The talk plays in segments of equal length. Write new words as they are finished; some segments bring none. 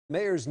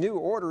Mayor's new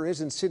order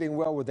isn't sitting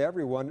well with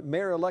everyone.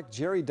 Mayor-elect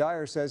Jerry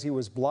Dyer says he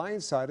was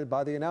blindsided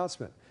by the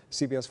announcement.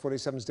 CBS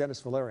 47's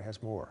Dennis Valera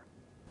has more.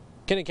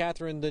 Ken and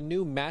Catherine, the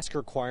new mask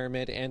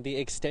requirement and the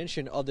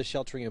extension of the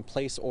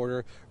sheltering-in-place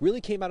order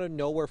really came out of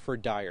nowhere for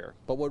Dyer.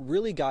 But what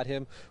really got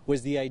him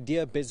was the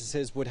idea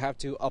businesses would have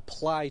to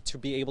apply to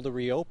be able to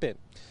reopen.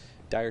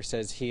 Dyer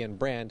says he and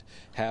Brand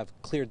have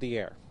cleared the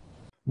air.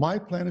 My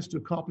plan is to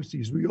accomplish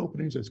these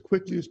reopenings as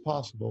quickly as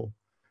possible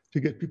to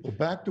get people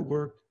back to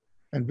work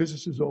and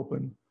businesses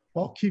open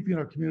while keeping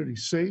our community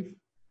safe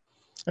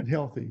and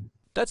healthy.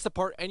 That's the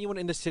part anyone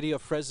in the city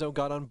of Fresno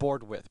got on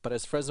board with. But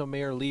as Fresno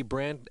Mayor Lee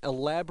Brand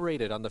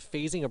elaborated on the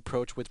phasing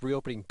approach with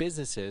reopening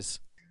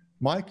businesses,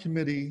 my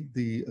committee,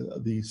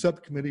 the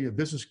subcommittee, a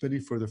business committee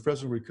for the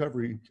Fresno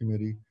Recovery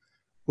Committee,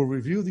 will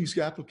review these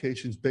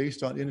applications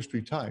based on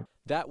industry type.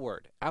 That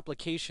word,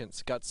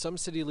 applications, got some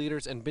city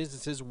leaders and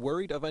businesses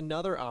worried of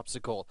another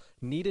obstacle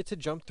needed to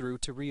jump through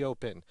to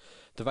reopen.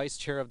 The vice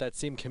chair of that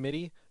same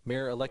committee,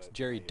 Mayor-elect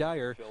Jerry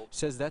Dyer,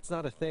 says that's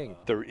not a thing.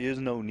 There is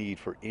no need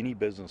for any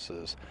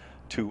businesses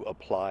to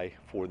apply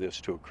for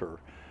this to occur.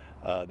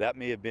 That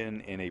may have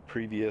been in a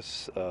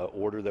previous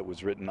order that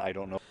was written, I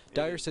don't know.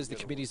 Dyer says the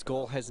committee's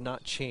goal has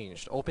not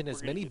changed. Open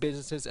as many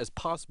businesses as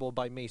possible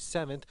by May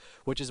 7th,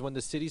 which is when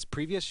the city's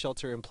previous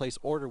shelter-in-place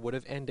order would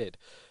have ended.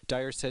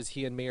 Dyer says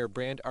he and Mayor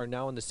Brand are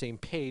now on the same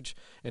page,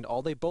 and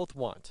all they both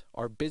want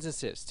are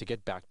businesses to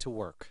get back to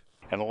work.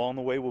 And along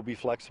the way, we'll be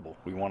flexible.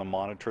 We want to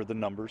monitor the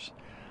numbers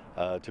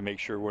to make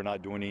sure we're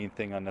not doing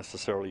anything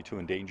unnecessarily to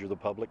endanger the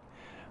public.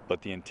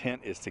 But the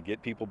intent is to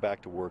get people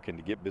back to work and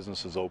to get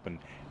businesses open,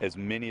 as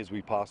many as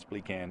we possibly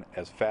can,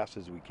 as fast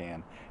as we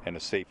can, and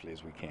as safely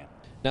as we can.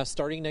 Now,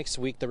 starting next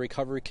week, the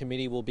Recovery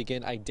Committee will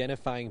begin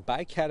identifying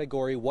by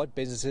category what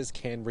businesses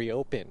can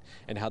reopen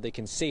and how they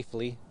can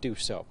safely do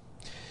so.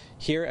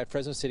 Here at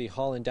Fresno City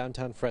Hall in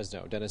downtown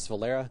Fresno, Dennis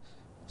Valera,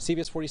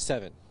 CBS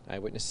 47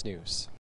 Eyewitness News.